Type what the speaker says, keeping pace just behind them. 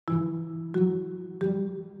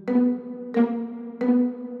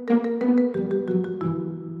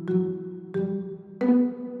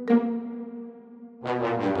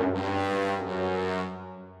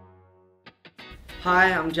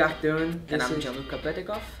Jack Doohan. And I'm Gianluca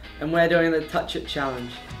Petecof. And we're doing the Touch It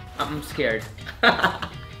Challenge. I'm scared.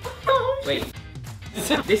 Wait.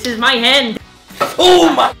 This is my hand!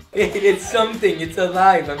 Oh my! It's something, it's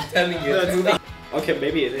alive, I'm telling you. Okay,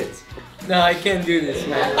 maybe it is. No, I can't do this,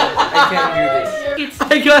 man. I can't do this.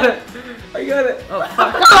 I got it! I got it! Oh,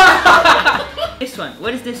 fuck. This one,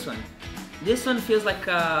 what is this one? This one feels like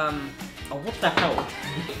Oh, what the hell?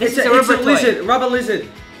 This It's is a rubber toy. lizard, rubber lizard.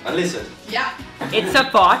 A lizard. Yeah. It's a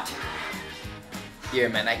pot. Here,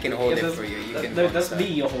 man, I can hold it for you. You can hold that's it. me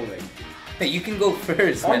you're holding. Hey, you can go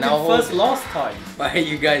first, I man. did I'll hold first it. last time. Why are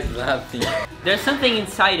you guys laughing? There's something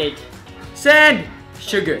inside it. Sand!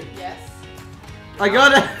 Sugar. Yes. I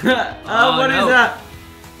got it! Oh, what no. is that?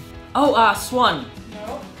 Oh, swan.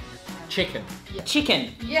 No. Chicken.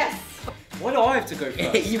 Chicken. Yes. Why do I have to go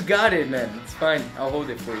first? You got it, man. It's fine. I'll hold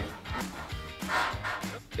it for you.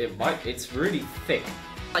 It's really thick.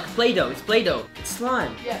 Like Play-Doh, it's Play-Doh. It's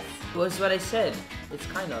slime. Yes. Was what I said. It's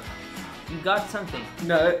kind of. You got something.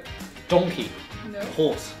 No. Donkey. No.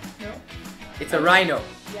 Horse. No. It's a rhino.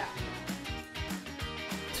 Yeah.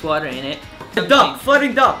 It's water in it. A duck!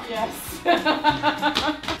 Floating duck! Yes.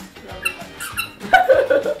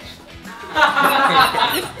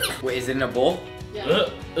 Wait, is it in a bowl? Yeah.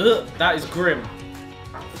 That is grim.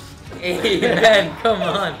 Hey, man, come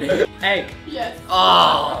on. Egg. Yes.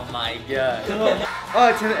 Oh my god. Oh,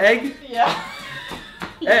 it's an egg? Yeah.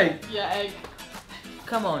 Egg. Yeah, egg.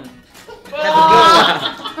 Come on.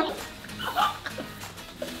 Ah!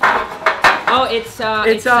 Oh, it's no,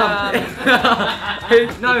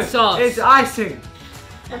 it's sauce. it's icing.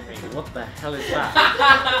 What the hell is that?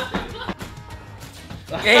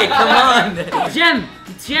 Hey, come on. Gem!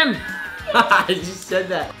 It's gem! I just said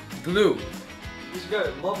that. Glue. Just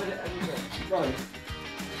go, lob it and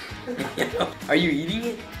go. Are you eating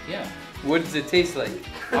it? Yeah. What does it taste like?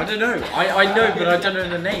 I don't know. I know, but I don't know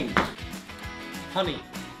the name. Honey.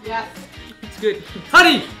 Yes. It's good.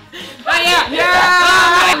 Honey! Oh yeah!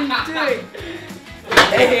 Yeah!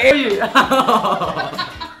 Hey, hey.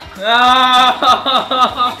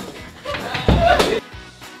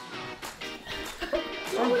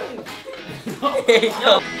 Hey,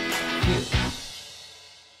 come